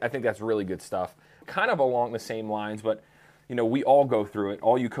 So I think that's really good stuff. Kind of along the same lines, but you know, we all go through it.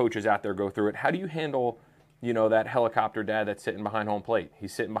 All you coaches out there go through it. How do you handle, you know, that helicopter dad that's sitting behind home plate?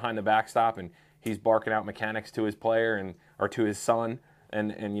 He's sitting behind the backstop and he's barking out mechanics to his player or to his son.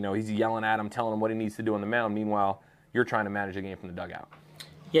 And you know, he's yelling at him, telling him what he needs to do on the mound. Meanwhile, you're trying to manage the game from the dugout.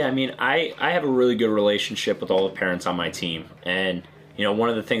 Yeah, I mean, I have a really good relationship with all the parents on my team. And, you know, one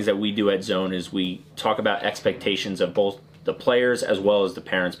of the things that we do at Zone is we talk about expectations of both the players as well as the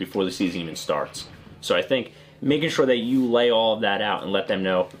parents before the season even starts. So I think making sure that you lay all of that out and let them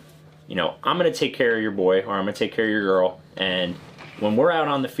know, you know, I'm going to take care of your boy or I'm going to take care of your girl. And when we're out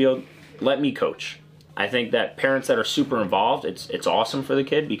on the field, let me coach. I think that parents that are super involved, it's awesome for the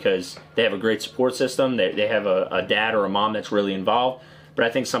kid because they have a great support system. They have a dad or a mom that's really involved. But I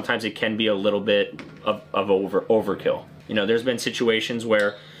think sometimes it can be a little bit of overkill. You know, there's been situations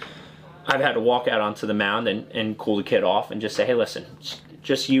where I've had to walk out onto the mound and cool the kid off and just say, hey, listen,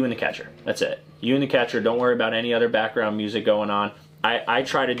 just you and the catcher. That's it. You and the catcher. Don't worry about any other background music going on. I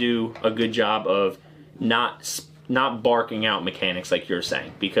try to do a good job of not barking out mechanics like you're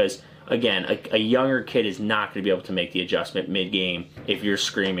saying, because again, a younger kid is not going to be able to make the adjustment mid-game if you're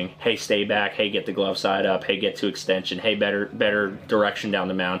screaming, hey, stay back, hey, get the glove side up, hey, get to extension, hey, better direction down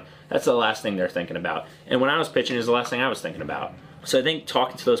the mound. That's the last thing they're thinking about. And when I was pitching, it was the last thing I was thinking about. So I think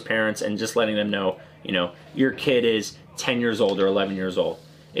talking to those parents and just letting them know, your kid is 10 years old or 11 years old.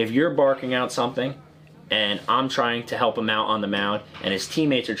 If you're barking out something and I'm trying to help him out on the mound and his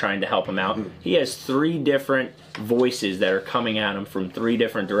teammates are trying to help him out, he has 3 different voices that are coming at him from 3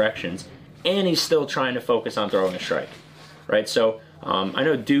 different directions, and he's still trying to focus on throwing a strike, right? So I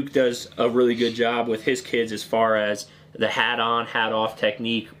know Duke does a really good job with his kids as far as the hat on, hat off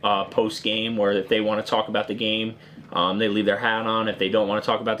technique post-game, where if they want to talk about the game, they leave their hat on. If they don't want to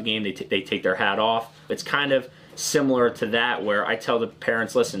talk about the game, they take their hat off. It's kind of similar to that, where I tell the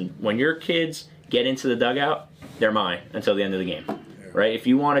parents, listen, when your kids get into the dugout, they're mine until the end of the game. Right? If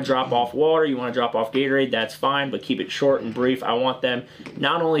you want to drop off water, you want to drop off Gatorade, that's fine, but keep it short and brief. I want them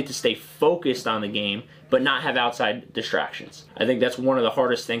not only to stay focused on the game, but not have outside distractions. I think that's one of the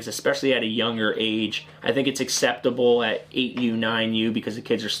hardest things, especially at a younger age. I think it's acceptable at 8U, 9U because the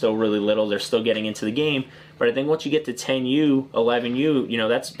kids are still really little, they're still getting into the game. But I think once you get to 10U,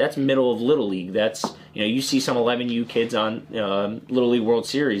 11U, that's middle of Little League. That's, you see some 11U kids on Little League World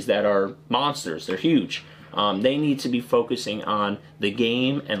Series that are monsters. They're huge. They need to be focusing on the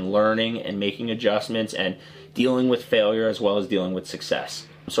game and learning and making adjustments and dealing with failure as well as dealing with success.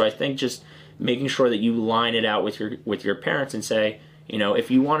 So I think just making sure that you line it out with your parents and say, if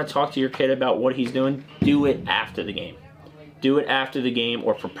you want to talk to your kid about what he's doing, do it after the game. Do it after the game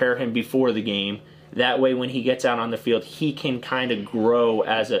or prepare him before the game. That way when he gets out on the field, he can kind of grow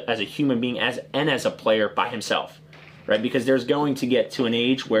as a human being and as a player by himself. Right? Because there's going to get to an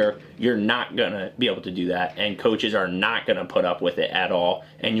age where you're not going to be able to do that, and coaches are not going to put up with it at all,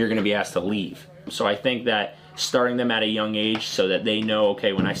 and you're going to be asked to leave. So I think that starting them at a young age so that they know,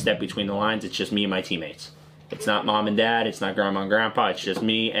 okay, when I step between the lines, it's just me and my teammates. It's not mom and dad, it's not grandma and grandpa, it's just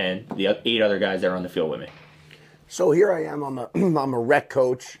me and the 8 other guys that are on the field with me. So here I am, I'm a rec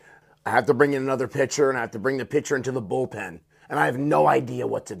coach. I have to bring in another pitcher, and I have to bring the pitcher into the bullpen, and I have no idea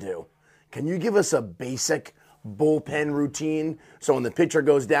what to do. Can you give us a basic bullpen routine so when the pitcher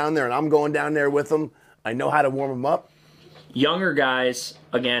goes down there and I'm going down there with them, I know how to warm them up? Younger guys,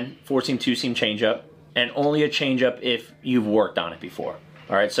 again, 4-seam, 2-seam changeup, and only a changeup if you've worked on it before.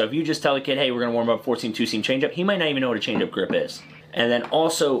 All right, so if you just tell the kid, hey, we're going to warm up 4-seam, 2-seam changeup, he might not even know what a changeup grip is. And then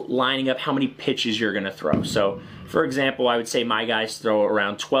also lining up how many pitches you're going to throw. So, for example, I would say my guys throw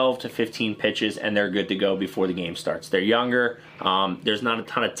around 12 to 15 pitches, and they're good to go before the game starts. They're younger. There's not a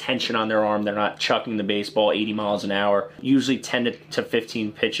ton of tension on their arm. They're not chucking the baseball 80 miles an hour. Usually 10 to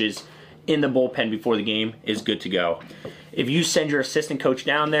 15 pitches in the bullpen before the game is good to go. If you send your assistant coach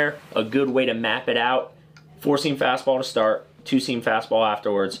down there, a good way to map it out, 4-seam fastball to start, 2-seam fastball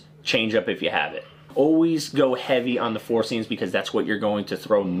afterwards, changeup if you have it. Always go heavy on the 4-seams because that's what you're going to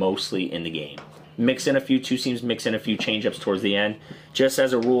throw mostly in the game. Mix in a few 2-seams, mix in a few changeups towards the end. Just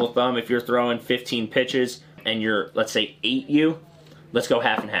as a rule of thumb, if you're throwing 15 pitches and you're, let's say, 8U, let's go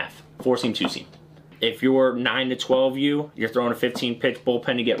half and half, 4-seam, 2-seam. If you're 9 to 12U, you're throwing a 15-pitch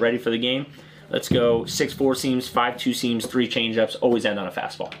bullpen to get ready for the game, let's go 6 4-seams, 5 2-seams, 3 changeups, always end on a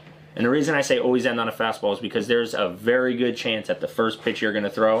fastball. And the reason I say always end on a fastball is because there's a very good chance that the first pitch you're going to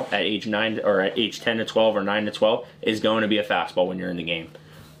throw at age 9 or at age 10 to 12 or 9 to 12 is going to be a fastball when you're in the game.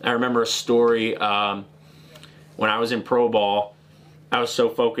 I remember a story when I was in pro ball. I was so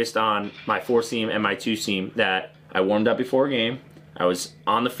focused on my 4-seam and my 2-seam that I warmed up before a game. I was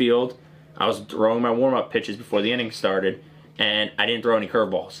on the field. I was throwing my warm-up pitches before the inning started, and I didn't throw any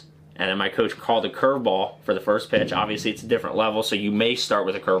curveballs. And then my coach called a curveball for the first pitch. Obviously, it's a different level, so you may start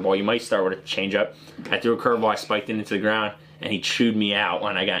with a curveball. You might start with a changeup. I threw a curveball. I spiked it into the ground, and he chewed me out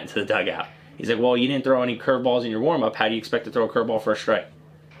when I got into the dugout. He's like, well, you didn't throw any curveballs in your warm-up. How do you expect to throw a curveball for a strike?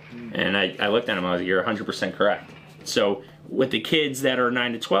 And I looked at him. I was like, you're 100% correct. So with the kids that are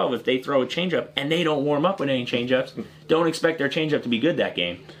 9 to 12, if they throw a changeup and they don't warm up with any changeups, don't expect their changeup to be good that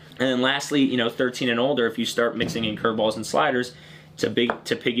game. And then lastly, 13 and older, if you start mixing in curveballs and sliders, to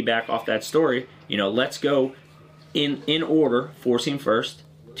piggyback off that story, let's go in order: 4-seam first,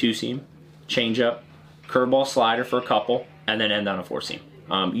 2-seam, changeup, curveball, slider for a couple, and then end on a 4-seam.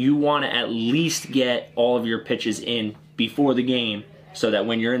 You want to at least get all of your pitches in before the game, so that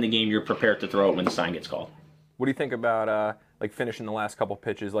when you're in the game, you're prepared to throw it when the sign gets called. What do you think about finishing the last couple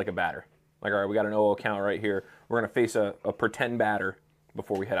pitches like a batter? Like, all right, we got an 0 count right here. We're going to face a pretend batter.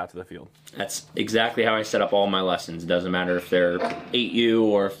 before we head out to the field? That's exactly how I set up all my lessons. It doesn't matter if they're 8U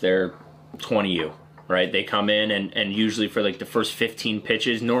or if they're 20U, right? They come in and usually for like the first 15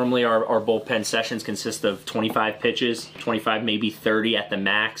 pitches, normally our bullpen sessions consist of 25 pitches, 25, maybe 30 at the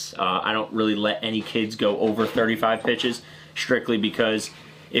max. I don't really let any kids go over 35 pitches, strictly because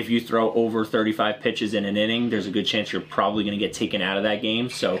if you throw over 35 pitches in an inning, there's a good chance you're probably going to get taken out of that game.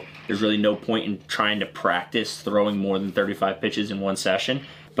 So there's really no point in trying to practice throwing more than 35 pitches in one session.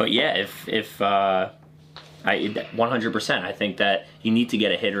 But yeah, if 100%, I think that you need to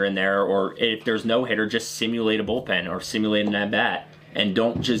get a hitter in there, or if there's no hitter, just simulate a bullpen or simulate an at-bat, and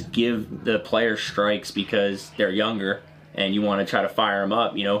don't just give the players strikes because they're younger and you want to try to fire them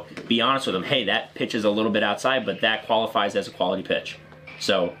up. You know, be honest with them. Hey, that pitch is a little bit outside, but that qualifies as a quality pitch.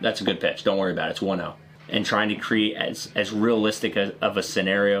 So that's a good pitch. Don't worry about it. It's 1-0. And trying to create as realistic of a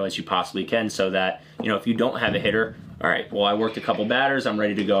scenario as you possibly can, so that, you know, if you don't have a hitter, all right, well, I worked a couple batters, I'm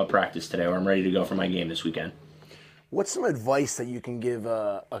ready to go at practice today, or I'm ready to go for my game this weekend. What's some advice that you can give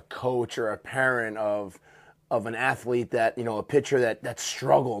a coach or a parent of an athlete that, you know, a pitcher that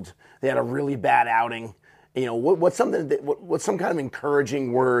struggled, they had a really bad outing? You know, what's some kind of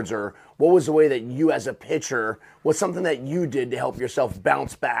encouraging words, or what was the way that you as a pitcher, what's something that you did to help yourself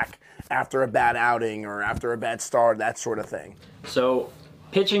bounce back after a bad outing or after a bad start, that sort of thing? So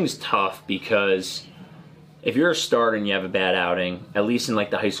pitching's tough because if you're a starter and you have a bad outing, at least in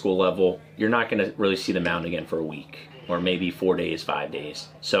like the high school level, you're not going to really see the mound again for a week, or maybe 4 days, 5 days.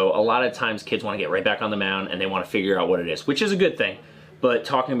 So a lot of times kids want to get right back on the mound and they want to figure out what it is, which is a good thing. But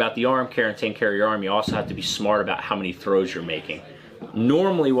talking about the arm care and taking care of your arm, you also have to be smart about how many throws you're making.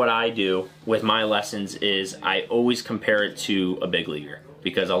 Normally what I do with my lessons is I always compare it to a big leaguer,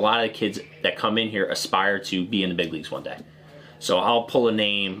 because a lot of kids that come in here aspire to be in the big leagues one day. So I'll pull a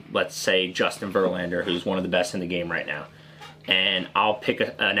name, let's say Justin Verlander, who's one of the best in the game right now, and I'll pick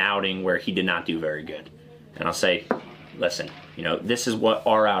an outing where he did not do very good. And I'll say, listen, you know, this is what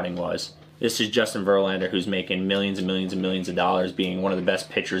our outing was. This is Justin Verlander, who's making millions and millions and millions of dollars, being one of the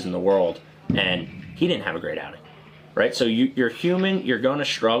best pitchers in the world, and he didn't have a great outing, right? So you're human, you're going to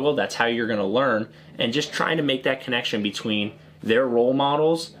struggle, that's how you're going to learn, and just trying to make that connection between their role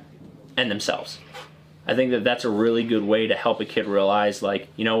models and themselves. I think that that's a really good way to help a kid realize, like,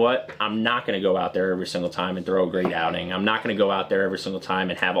 you know what, I'm not going to go out there every single time and throw a great outing. I'm not going to go out there every single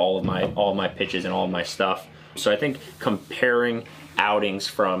time and have all of my pitches and all of my stuff. So I think comparing outings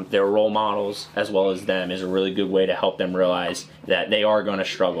from their role models as well as them is a really good way to help them realize that they are going to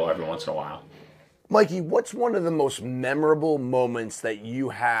struggle every once in a while. Mikey, what's one of the most memorable moments that you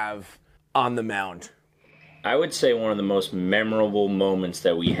have on the mound? I would say one of the most memorable moments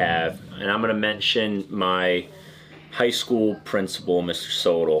that we have, and I'm going to mention my high school principal, Mr.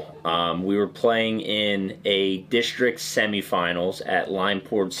 Sodal. We were playing in a district semifinals at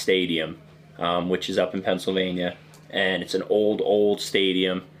Limeport Stadium, which is up in Pennsylvania, and it's an old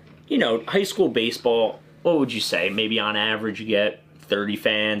stadium. You know, high school baseball, what would you say? Maybe on average you get 30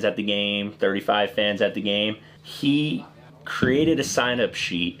 fans at the game, 35 fans at the game. He created a sign-up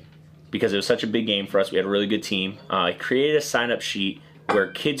sheet because it was such a big game for us. We had a really good team. He created a sign-up sheet where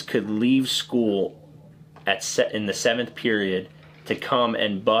kids could leave school in the 7th period to come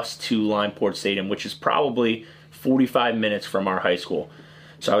and bus to Limeport Stadium, which is probably 45 minutes from our high school.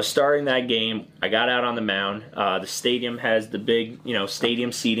 So I was starting that game. I got out on the mound. The stadium has the big,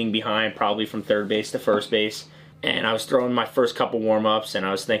 stadium seating behind, probably from third base to first base. And I was throwing my first couple warm-ups, and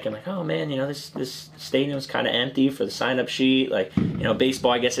I was thinking, like, oh, man, this stadium's kind of empty for the sign-up sheet. Like,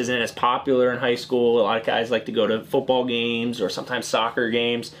 baseball, I guess, isn't as popular in high school. A lot of guys like to go to football games or sometimes soccer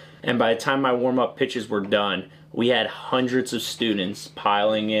games. And by the time my warm-up pitches were done, we had hundreds of students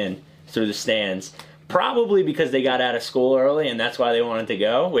piling in through the stands, probably because they got out of school early and that's why they wanted to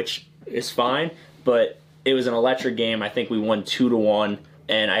go, which is fine. But it was an electric game. I think we won 2-1.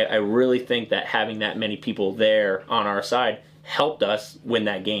 And I really think that having that many people there on our side helped us win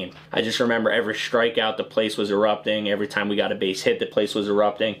that game. I just remember every strikeout, the place was erupting. Every time we got a base hit, the place was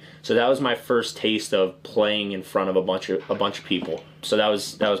erupting. So that was my first taste of playing in front of a bunch of people. So that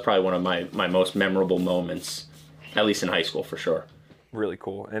was probably one of my most memorable moments, at least in high school for sure. Really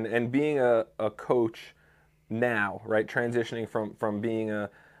cool. And being a coach now, right, transitioning from being a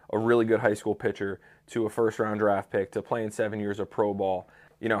really good high school pitcher to a first-round draft pick to playing 7 years of pro ball,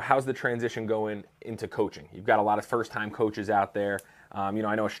 how's the transition going into coaching? You've got a lot of first-time coaches out there. I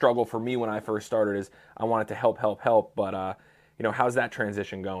know a struggle for me when I first started is I wanted to help, but how's that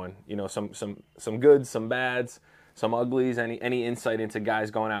transition going? Some goods, some bads, some uglies. Any insight into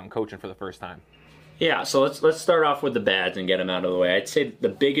guys going out and coaching for the first time? Yeah, so let's start off with the bads and get them out of the way. I'd say the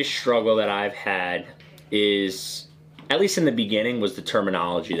biggest struggle that I've had is at least in the beginning, was the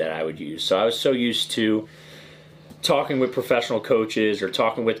terminology that I would use. So I was so used to talking with professional coaches or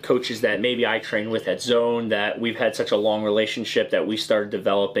talking with coaches that maybe I trained with at Zone, that we've had such a long relationship that we started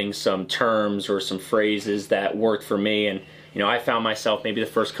developing some terms or some phrases that worked for me. And, I found myself maybe the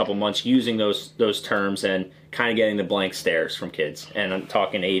first couple months using those terms and kind of getting the blank stares from kids. And I'm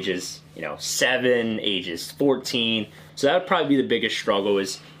talking ages, 7, ages 14. So that would probably be the biggest struggle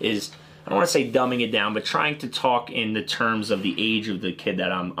is I don't want to say dumbing it down, but trying to talk in the terms of the age of the kid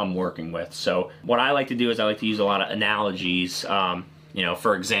that I'm working with. So what I like to do is I like to use a lot of analogies.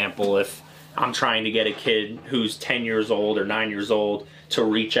 For example, if I'm trying to get a kid who's 10 years old or 9 years old to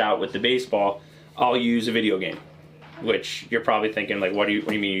reach out with the baseball, I'll use a video game, which you're probably thinking, like, what do you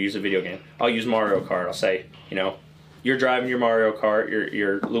mean you use a video game? I'll use Mario Kart. I'll say, you're driving your Mario Kart,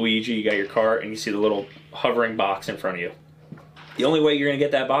 you're Luigi, you got your cart, and you see the little hovering box in front of you. The only way you're going to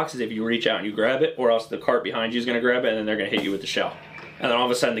get that box is if you reach out and you grab it, or else the cart behind you is going to grab it, and then they're going to hit you with the shell. And then all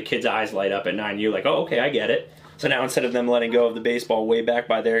of a sudden the kid's eyes light up at 9, and you're like, oh, okay, I get it. So now instead of them letting go of the baseball way back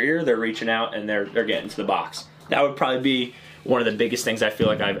by their ear, they're reaching out and they're getting to the box. That would probably be one of the biggest things I feel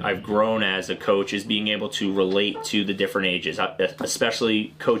like I've grown as a coach, is being able to relate to the different ages,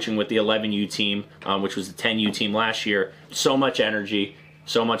 especially coaching with the 11U team, which was the 10U team last year. So much energy,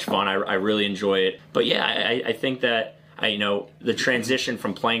 so much fun. I really enjoy it. But yeah, I think that the transition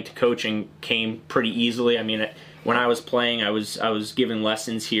from playing to coaching came pretty easily. I mean, when I was playing, I was giving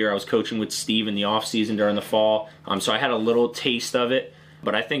lessons here. I was coaching with Steve in the off season during the fall. So I had a little taste of it.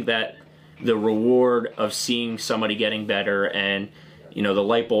 But I think that the reward of seeing somebody getting better and the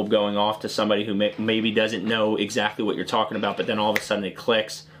light bulb going off to somebody who maybe doesn't know exactly what you're talking about, but then all of a sudden it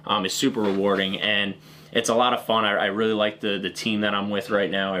clicks, is super rewarding. And it's a lot of fun. I really like the team that I'm with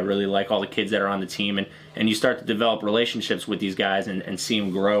right now. I really like all the kids that are on the team. And you start to develop relationships with these guys and see them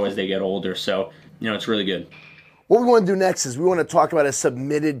grow as they get older. So, it's really good. What we want to do next is we want to talk about a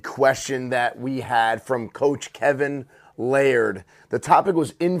submitted question that we had from Coach Kevin Laird. The topic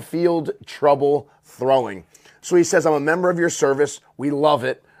was infield trouble throwing. So he says, I'm a member of your service. We love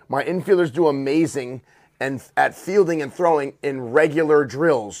it. My infielders do amazing and at fielding and throwing in regular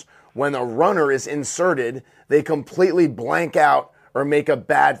drills. When a runner is inserted, they completely blank out or make a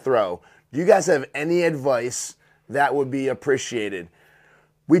bad throw. Do you guys have any advice that would be appreciated?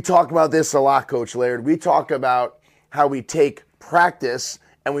 We talk about this a lot, Coach Laird. We talk about how we take practice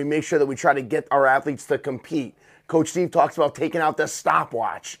and we make sure that we try to get our athletes to compete. Coach Steve talks about taking out the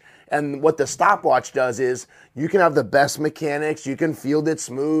stopwatch. And what the stopwatch does is you can have the best mechanics, you can field it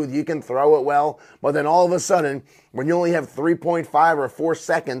smooth, you can throw it well, but then all of a sudden, when you only have 3.5 or 4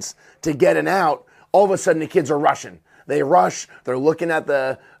 seconds to get an out, all of a sudden the kids are rushing. They rush, they're looking at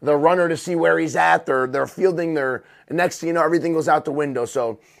the runner to see where he's at, they're fielding, next thing you know, everything goes out the window.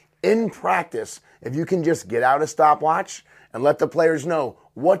 So in practice, if you can just get out a stopwatch and let the players know,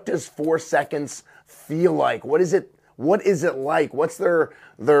 what does 4 seconds feel like? What is it like? What's their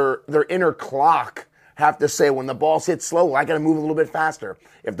inner clock have to say? When the ball's hit slow, I got to move a little bit faster.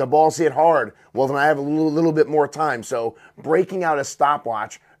 If the ball's hit hard, well, then I have a little bit more time. So breaking out a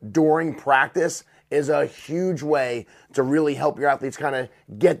stopwatch during practice is a huge way to really help your athletes kind of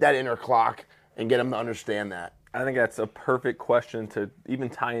get that inner clock and get them to understand that. I think that's a perfect question to even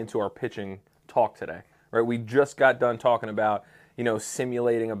tie into our pitching talk today, right? We just got done talking about,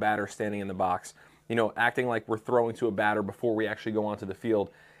 simulating a batter standing in the box, acting like we're throwing to a batter before we actually go onto the field.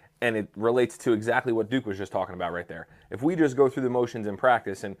 And it relates to exactly what Duke was just talking about right there. If we just go through the motions in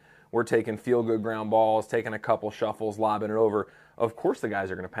practice and we're taking feel-good ground balls, taking a couple shuffles, lobbing it over, of course the guys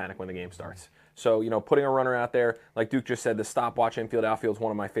are going to panic when the game starts. So, putting a runner out there, like Duke just said, the stopwatch infield outfield is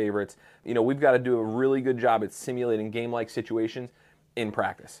one of my favorites. We've got to do a really good job at simulating game-like situations in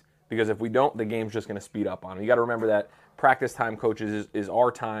practice. Because if we don't, the game's just going to speed up on them. You got to remember that practice time, coaches, is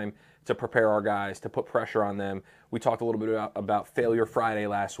our time to prepare our guys, to put pressure on them. We talked a little bit about Failure Friday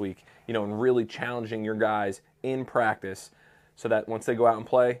last week, and really challenging your guys in practice so that once they go out and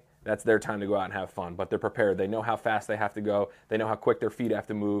play, that's their time to go out and have fun. But they're prepared. They know how fast they have to go. They know how quick their feet have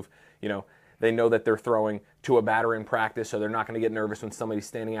to move. They know that they're throwing to a batter in practice, so they're not going to get nervous when somebody's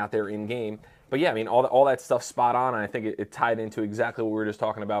standing out there in game. But yeah, all that stuff's spot on, and I think it tied into exactly what we were just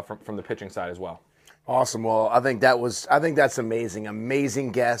talking about from the pitching side as well. Awesome. Well, I think that's amazing.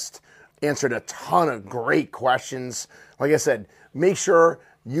 Amazing guest. Answered a ton of great questions. Like I said, make sure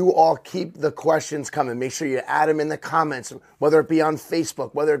you all keep the questions coming. Make sure you add them in the comments, whether it be on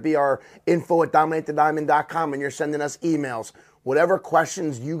Facebook, whether it be our info@dominatethediamond.com, and you're sending us emails. Whatever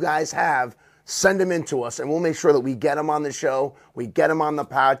questions you guys have, send them in to us, and we'll make sure that we get them on the show. We get them on the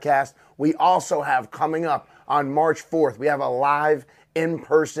podcast. We also have coming up on March 4th, we have a live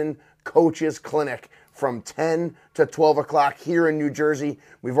in-person coaches clinic from 10 to 12 o'clock here in New Jersey.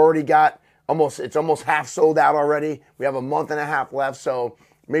 We've already got it's almost half sold out already. We have a month and a half left, so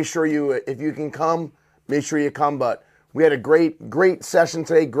make sure if you can come, make sure you come. But we had a great session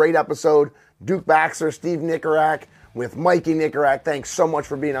today, great episode. Duke Baxter, Steve Nikorak with Mikey Nikorak. Thanks so much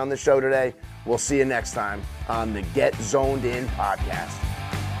for being on the show today. We'll see you next time on the Get Zoned In podcast.